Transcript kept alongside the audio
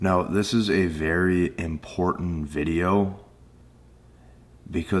Now, this is a very important video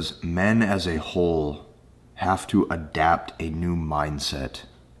because men as a whole have to adapt a new mindset.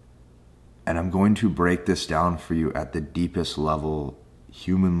 And I'm going to break this down for you at the deepest level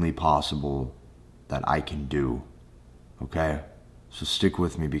humanly possible that I can do. Okay? So stick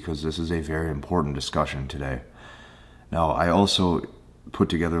with me because this is a very important discussion today. Now, I also put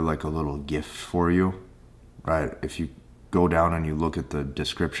together like a little gift for you, right? If you go down and you look at the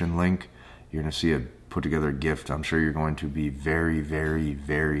description link, you're going to see a put together gift. I'm sure you're going to be very, very,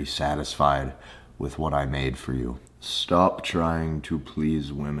 very satisfied with what I made for you. Stop trying to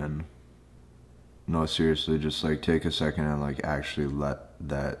please women. No, seriously, just like take a second and like actually let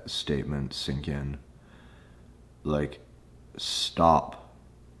that statement sink in. Like, stop.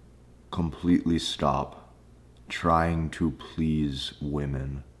 Completely stop trying to please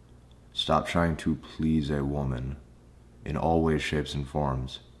women. Stop trying to please a woman in all ways, shapes, and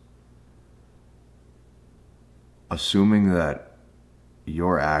forms. Assuming that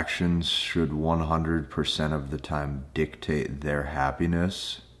your actions should 100% of the time dictate their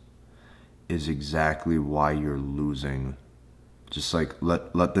happiness is exactly why you're losing. Just like,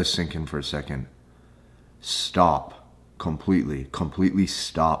 let this sink in for a second. Stop. Completely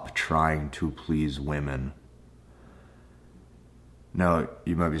stop trying to please women. Now,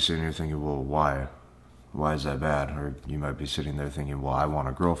 you might be sitting here thinking, well, why? Why is that bad? Or you might be sitting there thinking, well, I want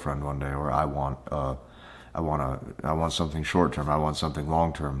a girlfriend one day, or I want something short term, I want something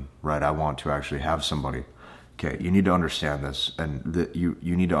long term, right? I want to actually have somebody. Okay, you need to understand this, and you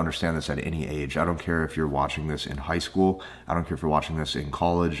need to understand this at any age. I don't care if you're watching this in high school, I don't care if you're watching this in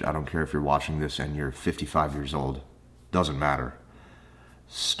college, I don't care if you're watching this and you're 55 years old. Doesn't matter.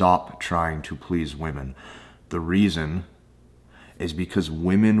 Stop trying to please women. The reason is because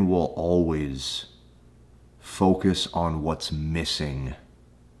women will always focus on what's missing.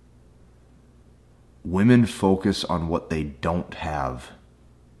 Women focus on what they don't have.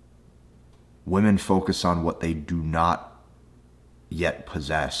 Women focus on what they do not yet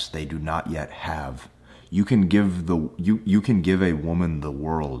possess, they do not yet have. You can give a woman the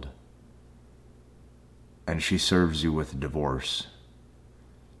world and she serves you with divorce.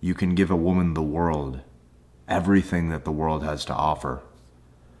 You can give a woman the world, everything that the world has to offer.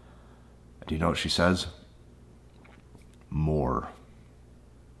 Do you know what she says? More.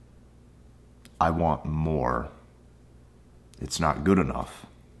 I want more. It's not good enough.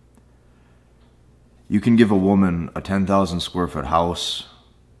 You can give a woman a 10,000 square foot house,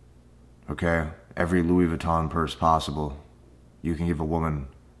 okay? Every Louis Vuitton purse possible. You can give a woman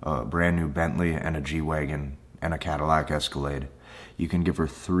a brand new Bentley and a G-Wagon and a Cadillac Escalade. You can give her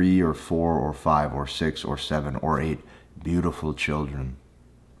 3 or 4 or 5 or 6 or 7 or 8 beautiful children.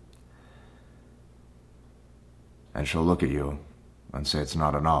 And she'll look at you and say it's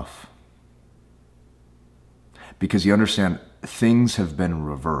not enough. Because you understand, things have been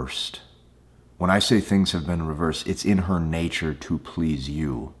reversed. When I say things have been reversed, it's in her nature to please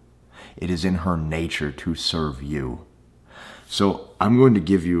you. It is in her nature to serve you. So I'm going to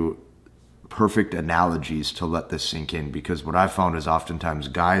give you perfect analogies to let this sink in, because what I've found is oftentimes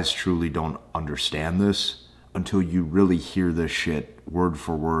guys truly don't understand this until you really hear this shit word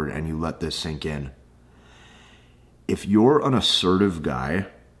for word and you let this sink in. If you're an assertive guy,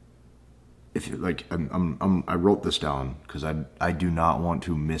 if you like, I wrote this down because I do not want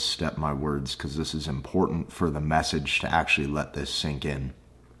to misstep my words, because this is important for the message to actually let this sink in.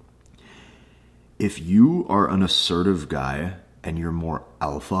 If you are an assertive guy and you're more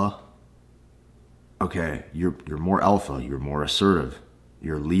alpha, okay, you're more alpha, you're more assertive,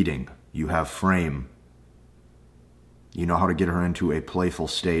 you're leading, you have frame, you know how to get her into a playful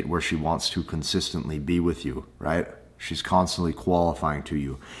state where she wants to consistently be with you, right? She's constantly qualifying to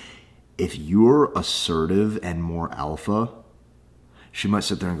you. If you're assertive and more alpha, she might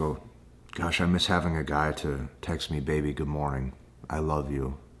sit there and go, gosh, I miss having a guy to text me, baby, good morning, I love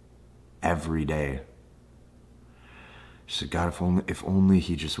you, every day. She said, God, if only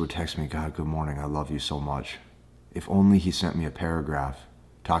he just would text me, God, good morning, I love you so much. If only he sent me a paragraph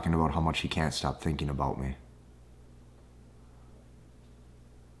talking about how much he can't stop thinking about me.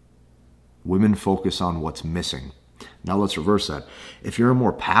 Women focus on what's missing. Now let's reverse that. If you're a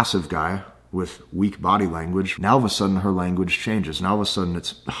more passive guy with weak body language, now all of a sudden her language changes. Now all of a sudden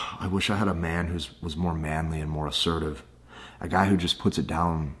it's, I wish I had a man who was more manly and more assertive. A guy who just puts it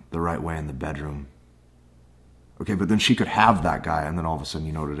down the right way in the bedroom. Okay, but then she could have that guy, and then all of a sudden,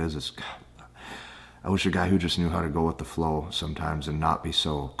 you know what it is? It's, I wish a guy who just knew how to go with the flow sometimes and not be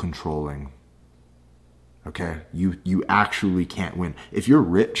so controlling. Okay, you actually can't win. If you're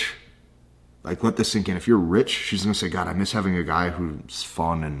rich, Like, let this sink in. If you're rich, she's going to say, God, I miss having a guy who's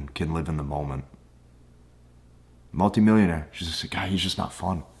fun and can live in the moment. Multimillionaire, she's going to say, God, he's just not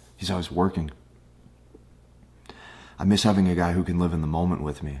fun. He's always working. I miss having a guy who can live in the moment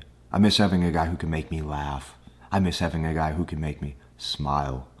with me. I miss having a guy who can make me laugh. I miss having a guy who can make me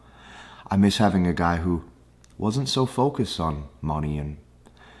smile. I miss having a guy who wasn't so focused on money. And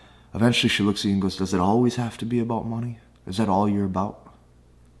eventually she looks at you and goes, does it always have to be about money? Is that all you're about?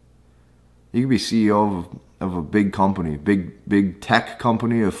 You can be CEO of a big company, big tech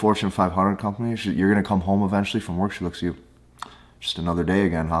company, a Fortune 500 company. You're going to come home eventually from work. She looks at you, just another day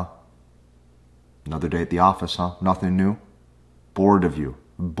again, huh? Another day at the office, huh? Nothing new? Bored of you.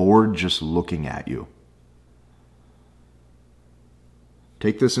 Bored just looking at you.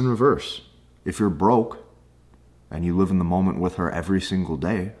 Take this in reverse. If you're broke and you live in the moment with her every single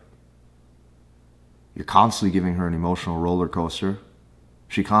day, you're constantly giving her an emotional roller coaster.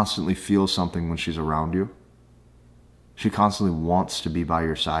 She constantly feels something when she's around you. She constantly wants to be by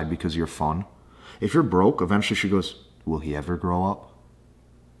your side because you're fun. If you're broke, eventually she goes, will he ever grow up?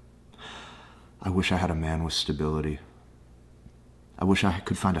 I wish I had a man with stability. I wish I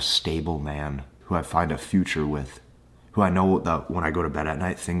could find a stable man who I find a future with, who I know that when I go to bed at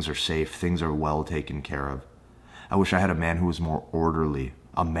night, things are safe, things are well taken care of. I wish I had a man who was more orderly,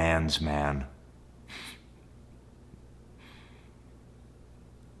 a man's man.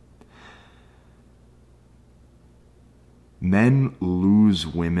 Men lose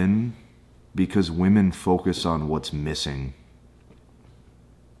women because women focus on what's missing.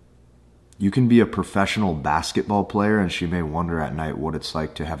 You can be a professional basketball player and she may wonder at night what it's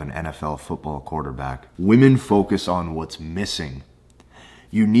like to have an NFL football quarterback. Women focus on what's missing.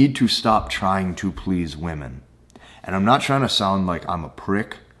 You need to stop trying to please women. And I'm not trying to sound like I'm a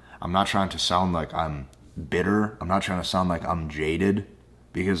prick. I'm not trying to sound like I'm bitter. I'm not trying to sound like I'm jaded.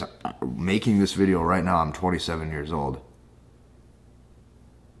 Because making this video right now, I'm 27 years old.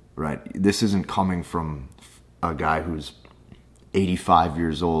 Right? This isn't coming from a guy who's 85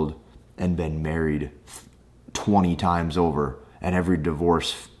 years old and been married 20 times over, and every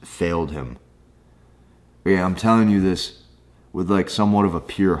divorce failed him. Yeah, I'm telling you this with like somewhat of a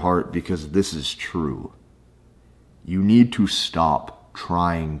pure heart because this is true. You need to stop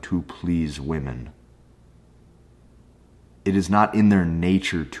trying to please women. It is not in their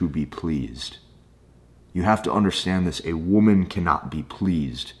nature to be pleased. You have to understand this. A woman cannot be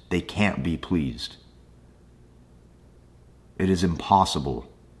pleased. They can't be pleased. It is impossible.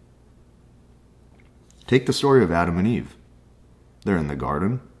 Take the story of Adam and Eve. They're in the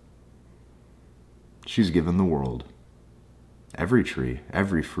garden. She's given the world. Every tree,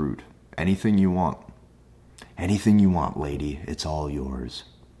 every fruit, anything you want. Anything you want, lady, it's all yours.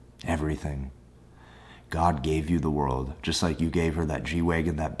 Everything. God gave you the world, just like you gave her that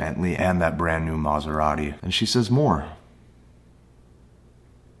G-Wagon, that Bentley, and that brand new Maserati. And she says, more.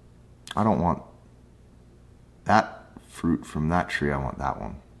 I don't want that fruit from that tree. I want that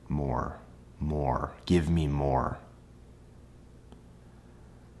one. More. More. Give me more.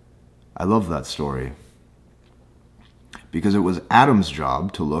 I love that story. Because it was Adam's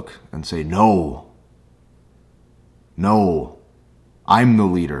job to look and say, no. No. I'm the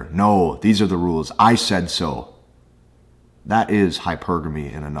leader. No, these are the rules. I said so. That is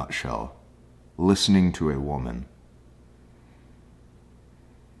hypergamy in a nutshell. Listening to a woman.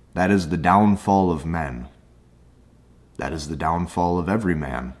 That is the downfall of men. That is the downfall of every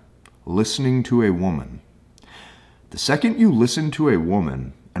man. Listening to a woman. The second you listen to a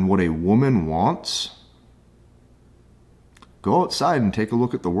woman and what a woman wants, go outside and take a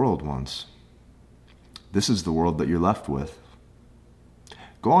look at the world once. This is the world that you're left with.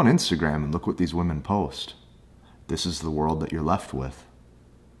 Go on Instagram and look what these women post. This is the world that you're left with.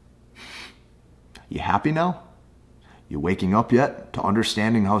 You happy now? You waking up yet to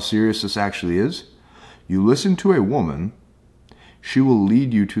understanding how serious this actually is? You listen to a woman, she will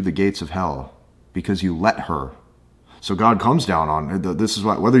lead you to the gates of hell because you let her. So God comes down on, this is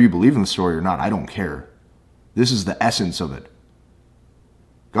why, whether you believe in the story or not, I don't care. This is the essence of it.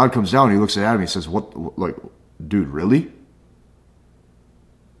 God comes down and he looks at Adam and he says, what, like, dude, really?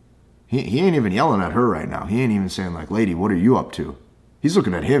 He ain't even yelling at her right now. He ain't even saying like, lady, what are you up to? He's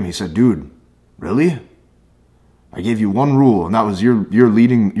looking at him. He said, dude, really? I gave you one rule, and that was you're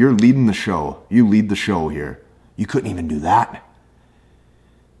leading the show. You lead the show here. You couldn't even do that.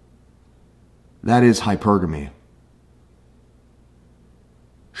 That is hypergamy.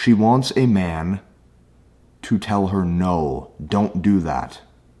 She wants a man to tell her, no, don't do that,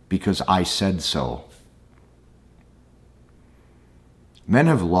 because I said so. Men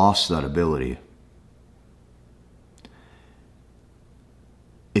have lost that ability.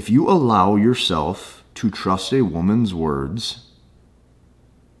 If you allow yourself to trust a woman's words,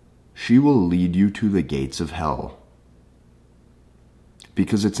 she will lead you to the gates of hell.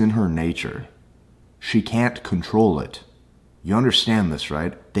 Because it's in her nature. She can't control it. You understand this,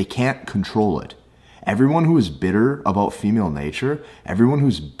 right? They can't control it. Everyone who is bitter about female nature, everyone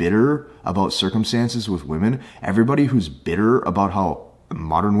who's bitter about circumstances with women, everybody who's bitter about how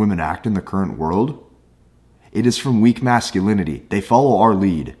modern women act in the current world, it is from weak masculinity. They follow our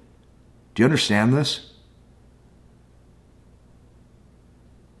lead. Do you understand this?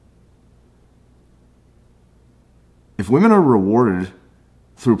 If women are rewarded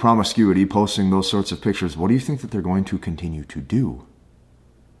through promiscuity, posting those sorts of pictures, what do you think that they're going to continue to do?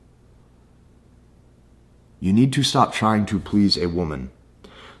 You need to stop trying to please a woman.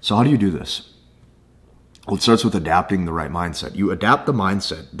 So how do you do this? Well, it starts with adapting the right mindset. You adapt the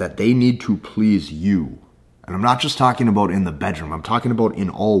mindset that they need to please you. And I'm not just talking about in the bedroom. I'm talking about in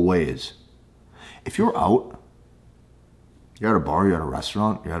all ways. If you're out, you're at a bar, you're at a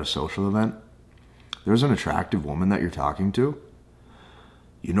restaurant, you're at a social event, there's an attractive woman that you're talking to,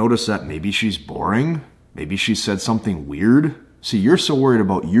 you notice that maybe she's boring, maybe she said something weird. See, you're so worried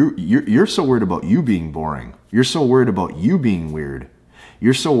about you're so worried about you being boring. You're so worried about you being weird.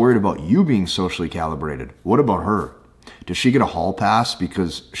 You're so worried about you being socially calibrated. What about her? Does she get a hall pass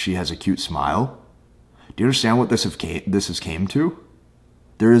because she has a cute smile? Do you understand what this has came to?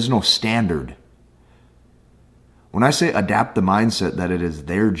 There is no standard. When I say adapt the mindset that it is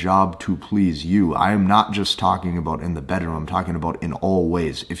their job to please you, I am not just talking about in the bedroom. I'm talking about in all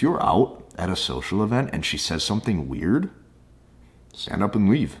ways. If you're out at a social event and she says something weird, stand up and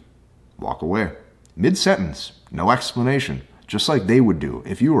leave. Walk away. Mid-sentence. No explanation. Just like they would do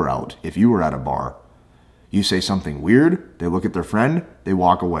if you were out, if you were at a bar. You say something weird, they look at their friend, they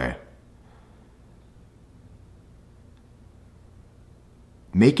walk away.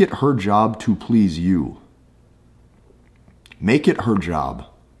 Make it her job to please you. Make it her job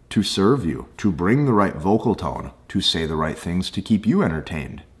to serve you, to bring the right vocal tone, to say the right things to keep you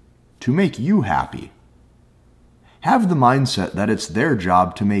entertained, to make you happy. Have the mindset that it's their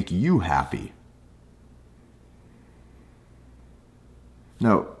job to make you happy.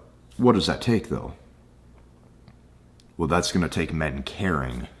 Now, what does that take, though? Well, that's going to take men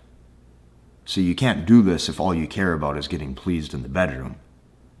caring. So you can't do this if all you care about is getting pleased in the bedroom.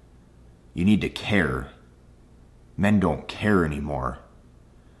 You need to care. Men don't care anymore.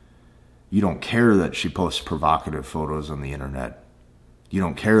 You don't care that she posts provocative photos on the internet. You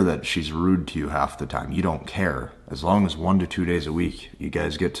don't care that she's rude to you half the time. You don't care. As long as 1 to 2 days a week, you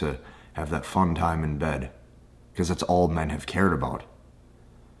guys get to have that fun time in bed. Because that's all men have cared about.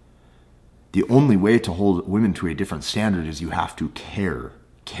 The only way to hold women to a different standard is you have to care.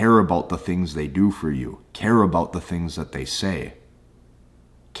 Care about the things they do for you. Care about the things that they say.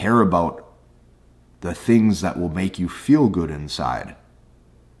 Care about the things that will make you feel good inside.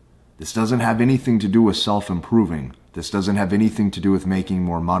 This doesn't have anything to do with self-improving. This doesn't have anything to do with making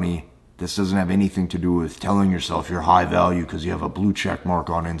more money. This doesn't have anything to do with telling yourself you're high value because you have a blue check mark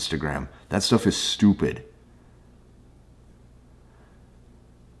on Instagram. That stuff is stupid.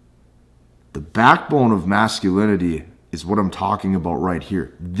 The backbone of masculinity is what I'm talking about right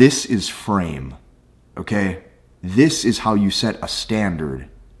here. This is frame, okay? This is how you set a standard.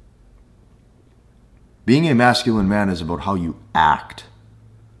 Being a masculine man is about how you act.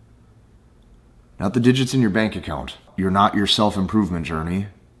 Not the digits in your bank account. You're not your self-improvement journey.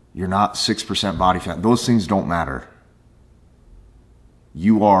 You're not 6% body fat. Those things don't matter.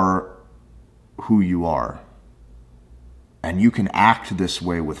 You are who you are. And you can act this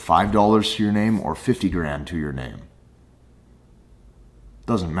way with $5 to your name or 50 grand to your name.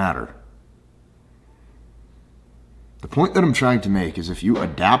 Doesn't matter. The point that I'm trying to make is if you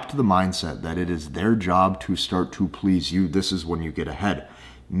adapt the mindset that it is their job to start to please you, this is when you get ahead.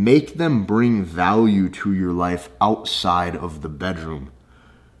 Make them bring value to your life outside of the bedroom.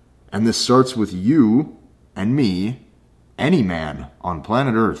 And this starts with you and me, any man on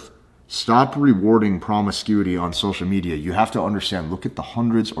planet Earth. Stop rewarding promiscuity on social media. You have to understand, look at the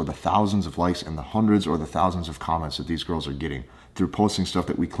hundreds or the thousands of likes and the hundreds or the thousands of comments that these girls are getting through posting stuff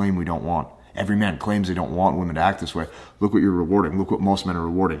that we claim we don't want. Every man claims they don't want women to act this way. Look what you're rewarding. Look what most men are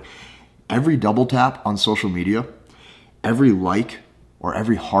rewarding. Every double tap on social media, every like or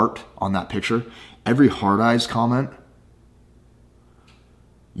every heart on that picture, every hard eyes comment,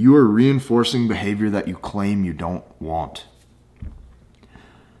 you are reinforcing behavior that you claim you don't want.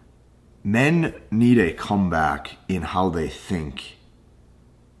 Men need a comeback in how they think.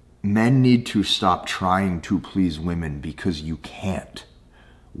 Men need to stop trying to please women because you can't.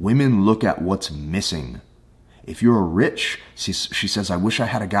 Women look at what's missing. If you're rich, she says, I wish I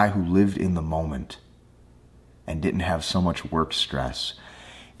had a guy who lived in the moment and didn't have so much work stress.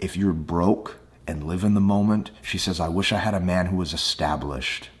 If you're broke and live in the moment, she says, I wish I had a man who was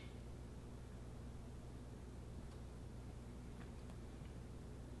established.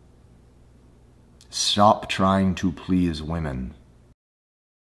 Stop trying to please women.